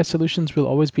that AI solutions will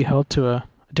always be held to a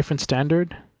different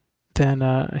standard than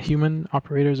human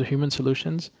operators or human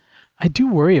solutions. I do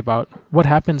worry about what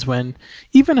happens when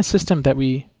even a system that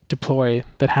we deploy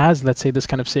that has, let's say, this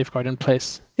kind of safeguard in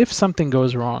place, if something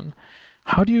goes wrong,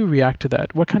 how do you react to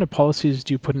that? What kind of policies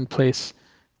do you put in place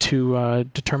to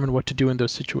determine what to do in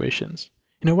those situations?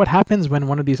 What happens when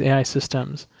one of these AI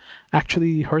systems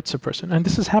actually hurts a person? And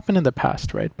this has happened in the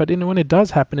past, right? But when it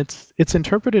does happen, it's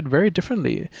interpreted very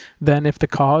differently than if the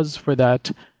cause for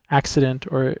that accident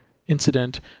or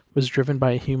incident was driven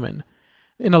by a human.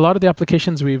 In a lot of the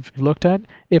applications we've looked at,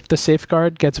 if the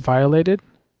safeguard gets violated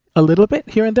a little bit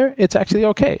here and there, it's actually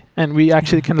okay. And we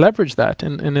actually can leverage that.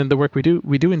 And in the work we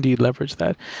do indeed leverage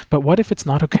that. But what if it's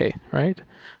not okay, right?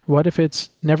 What if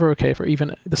it's never okay for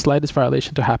even the slightest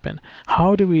violation to happen?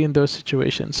 How do we, in those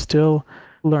situations, still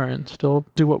learn, still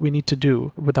do what we need to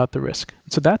do without the risk?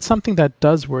 So that's something that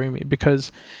does worry me,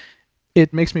 because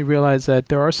it makes me realize that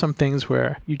there are some things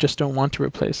where you just don't want to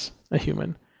replace a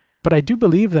human. But I do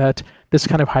believe that this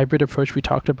kind of hybrid approach we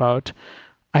talked about,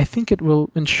 I think it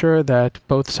will ensure that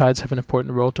both sides have an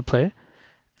important role to play.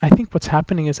 I think what's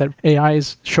happening is that AI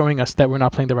is showing us that we're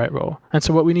not playing the right role. And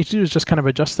so what we need to do is just kind of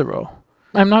adjust the role.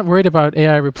 I'm not worried about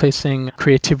AI replacing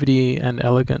creativity and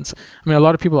elegance. I mean, a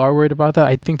lot of people are worried about that.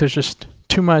 I think there's just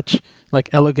too much like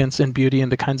elegance and beauty in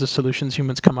the kinds of solutions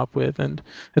humans come up with. And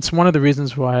it's one of the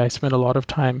reasons why I spend a lot of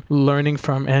time learning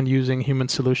from and using human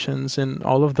solutions in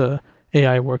all of the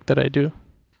AI work that I do.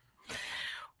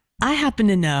 I happen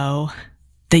to know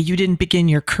that you didn't begin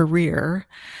your career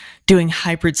doing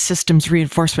hybrid systems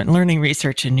reinforcement learning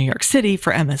research in New York City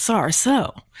for MSR.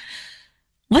 So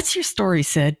what's your story,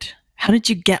 Sid? How did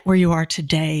you get where you are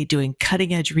today doing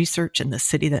cutting edge research in the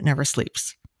city that never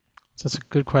sleeps? So that's a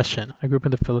good question. I grew up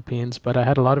in the Philippines, but I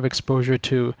had a lot of exposure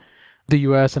to the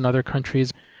US and other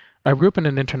countries. I grew up in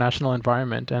an international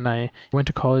environment, and I went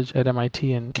to college at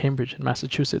MIT in Cambridge in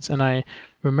Massachusetts. And I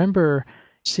remember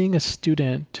seeing a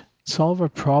student solve a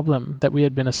problem that we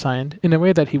had been assigned in a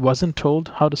way that he wasn't told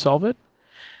how to solve it.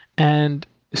 And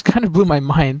this kind of blew my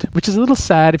mind, which is a little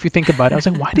sad if you think about it. I was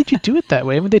like, why did you do it that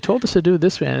way? I mean, they told us to do it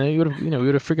this way, and we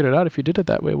would have figured it out if you did it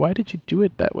that way. Why did you do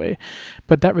it that way?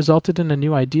 But that resulted in a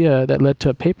new idea that led to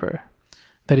a paper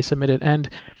that he submitted. And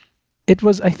it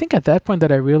was, I think, at that point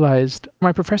that I realized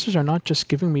my professors are not just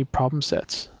giving me problem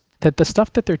sets, that the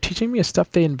stuff that they're teaching me is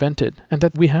stuff they invented, and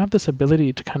that we have this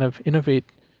ability to kind of innovate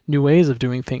new ways of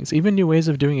doing things, even new ways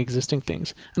of doing existing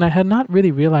things. And I had not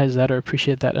really realized that or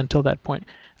appreciate that until that point.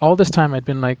 All this time I'd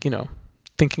been like,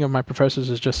 thinking of my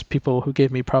professors as just people who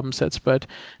gave me problem sets. But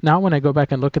now when I go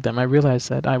back and look at them, I realize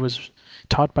that I was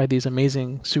taught by these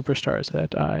amazing superstars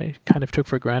that I kind of took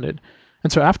for granted.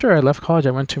 And so after I left college,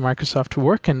 I went to Microsoft to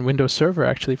work in Windows Server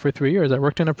actually for 3 years. I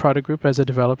worked in a product group as a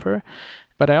developer,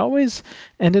 but I always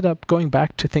ended up going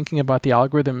back to thinking about the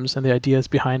algorithms and the ideas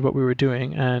behind what we were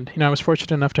doing. And I was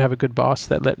fortunate enough to have a good boss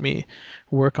that let me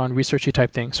work on researchy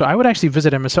type things. So I would actually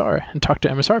visit MSR and talk to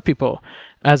MSR people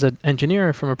as an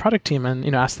engineer from a product team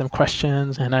and ask them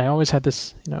questions. And I always had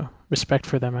this respect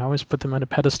for them. I always put them on a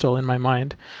pedestal in my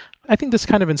mind. I think this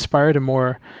kind of inspired a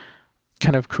more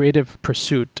kind of creative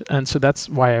pursuit. And so that's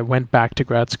why I went back to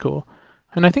grad school.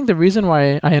 And I think the reason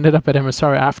why I ended up at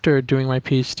MSR after doing my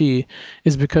PhD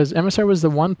is because MSR was the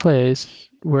one place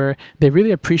where they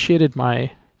really appreciated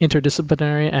my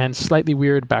interdisciplinary and slightly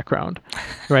weird background,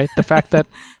 right? The fact that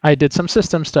I did some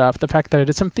system stuff, the fact that I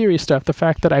did some theory stuff, the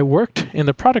fact that I worked in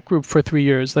the product group for 3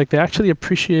 years, like they actually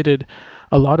appreciated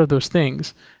a lot of those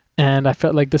things. And I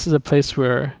felt like this is a place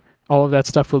where all of that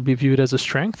stuff will be viewed as a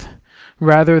strength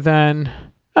rather than,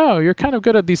 oh, you're kind of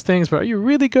good at these things, but are you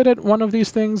really good at one of these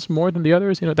things more than the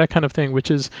others? That kind of thing, which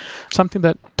is something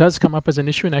that does come up as an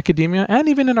issue in academia and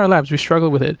even in our labs. We struggle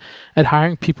with it at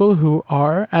hiring people who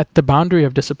are at the boundary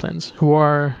of disciplines, who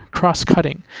are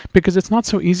cross-cutting, because it's not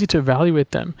so easy to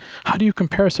evaluate them. How do you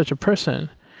compare such a person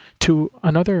to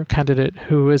another candidate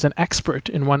who is an expert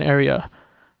in one area,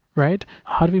 right?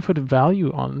 How do we put a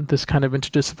value on this kind of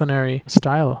interdisciplinary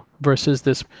style versus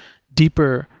this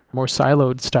deeper, more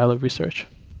siloed style of research?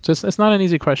 So it's not an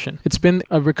easy question. It's been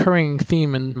a recurring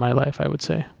theme in my life, I would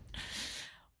say.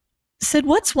 Sid,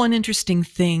 what's one interesting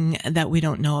thing that we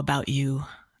don't know about you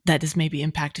that has maybe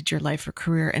impacted your life or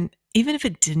career? And even if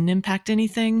it didn't impact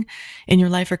anything in your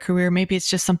life or career, maybe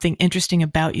it's just something interesting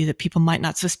about you that people might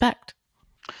not suspect.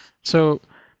 So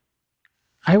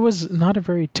I was not a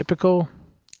very typical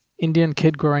Indian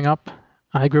kid growing up.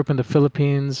 I grew up in the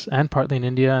Philippines and partly in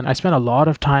India, and I spent a lot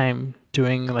of time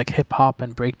doing like hip hop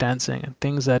and breakdancing and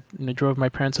things that drove my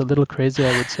parents a little crazy,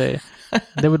 I would say.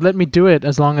 They would let me do it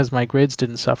as long as my grades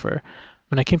didn't suffer.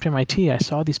 When I came to MIT, I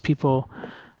saw these people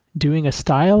doing a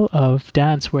style of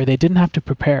dance where they didn't have to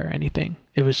prepare anything.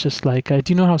 It was just like, do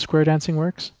you know how square dancing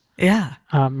works? Yeah.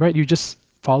 Right. You just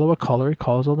follow a color, it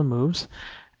calls all the moves.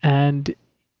 And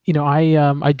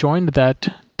I joined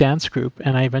that dance group,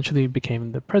 and I eventually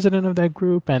became the president of that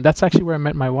group. And that's actually where I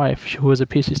met my wife, who was a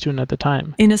PhD student at the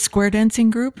time. In a square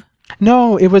dancing group?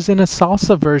 No, it was in a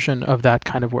salsa version of that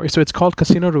kind of work. So it's called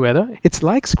Casino Rueda. It's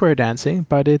like square dancing,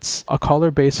 but it's a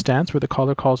collar-based dance where the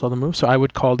collar calls all the moves. So I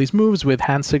would call these moves with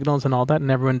hand signals and all that, and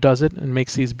everyone does it and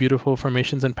makes these beautiful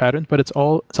formations and patterns, but it's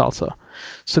all salsa.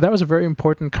 So that was a very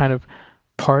important kind of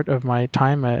part of my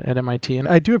time at MIT. And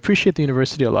I do appreciate the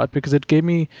university a lot because it gave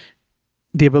me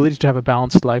the ability to have a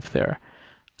balanced life there.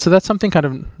 So that's something kind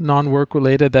of non-work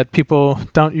related that people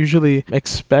don't usually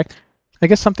expect. I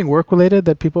guess something work related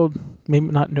that people may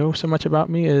not know so much about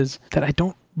me is that I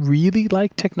don't really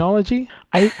like technology.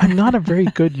 I'm not a very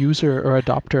good user or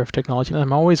adopter of technology.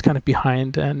 I'm always kind of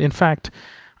behind. And in fact,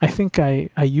 I think I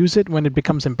use it when it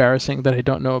becomes embarrassing that I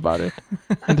don't know about it.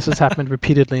 And this has happened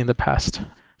repeatedly in the past.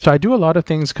 So I do a lot of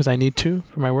things because I need to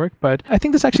for my work, but I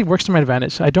think this actually works to my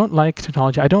advantage. I don't like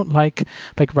technology. I don't like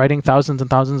writing thousands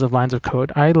and thousands of lines of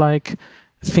code. I like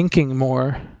thinking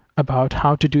more about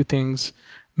how to do things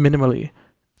minimally.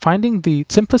 Finding the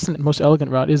simplest and most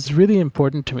elegant route is really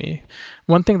important to me.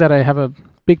 One thing that I have a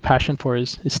big passion for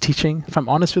is teaching. If I'm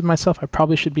honest with myself, I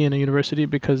probably should be in a university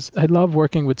because I love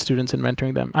working with students and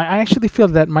mentoring them. I actually feel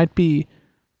that might be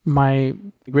my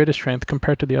greatest strength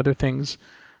compared to the other things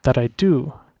that I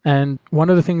do. And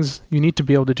one of the things you need to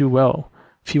be able to do well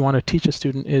if you want to teach a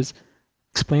student is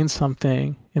explain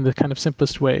something in the kind of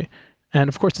simplest way. And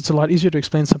of course, it's a lot easier to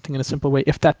explain something in a simple way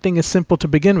if that thing is simple to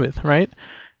begin with, right?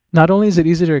 Not only is it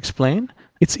easier to explain,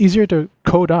 it's easier to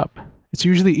code up. It's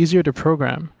usually easier to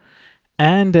program.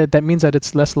 And that means that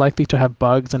it's less likely to have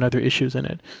bugs and other issues in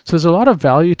it. So there's a lot of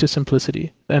value to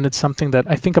simplicity, and it's something that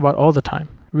I think about all the time.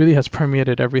 It really has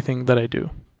permeated everything that I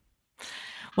do.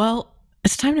 Well,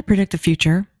 it's time to predict the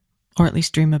future, or at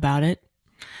least dream about it.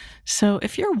 So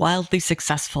if you're wildly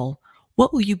successful,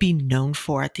 what will you be known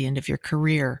for at the end of your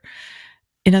career?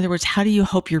 In other words, how do you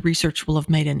hope your research will have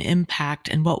made an impact,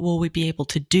 and what will we be able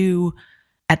to do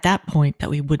at that point that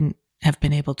we wouldn't have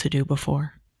been able to do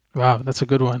before? Wow, that's a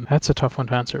good one. That's a tough one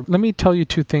to answer. Let me tell you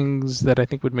two things that I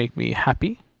think would make me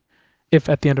happy if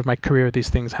at the end of my career these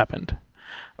things happened.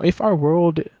 If our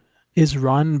world is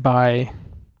run by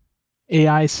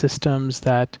AI systems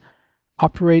that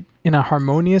operate in a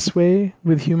harmonious way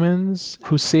with humans,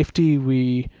 whose safety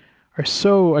we are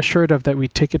so assured of that we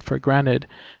take it for granted,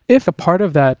 if a part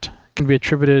of that can be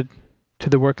attributed to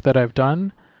the work that I've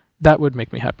done, that would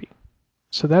make me happy.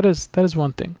 So that is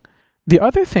one thing. The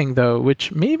other thing, though,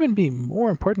 which may even be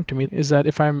more important to me, is that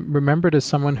if I'm remembered as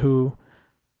someone who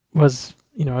was,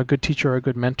 a good teacher or a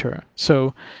good mentor.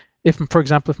 So if, for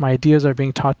example, if my ideas are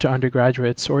being taught to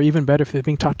undergraduates, or even better, if they're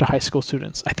being taught to high school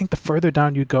students, I think the further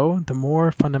down you go, the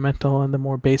more fundamental and the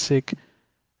more basic,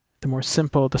 the more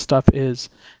simple the stuff is.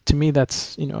 To me,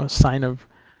 that's, a sign of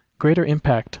greater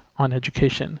impact on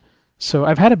education. So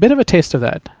I've had a bit of a taste of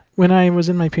that. When I was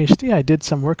in my PhD, I did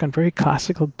some work on very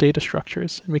classical data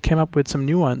structures, and we came up with some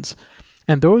new ones.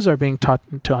 And those are being taught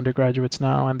to undergraduates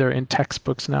now, and they're in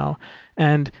textbooks now.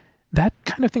 And that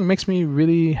kind of thing makes me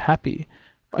really happy.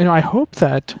 I hope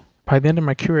that by the end of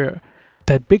my career,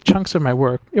 that big chunks of my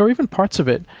work, or even parts of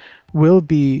it, will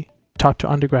be taught to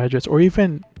undergraduates, or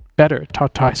even better,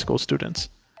 taught to high school students.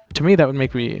 To me, that would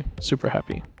make me super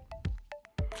happy.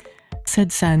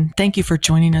 Siddhartha Sen, thank you for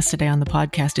joining us today on the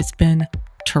podcast. It's been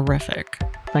terrific.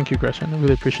 Thank you, Gretchen. I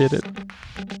really appreciate it.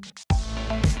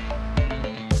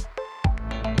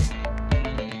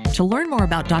 To learn more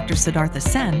about Dr. Siddhartha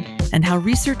Sen and how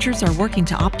researchers are working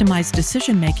to optimize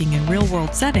decision-making in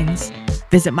real-world settings,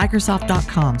 visit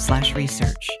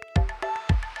Microsoft.com/research.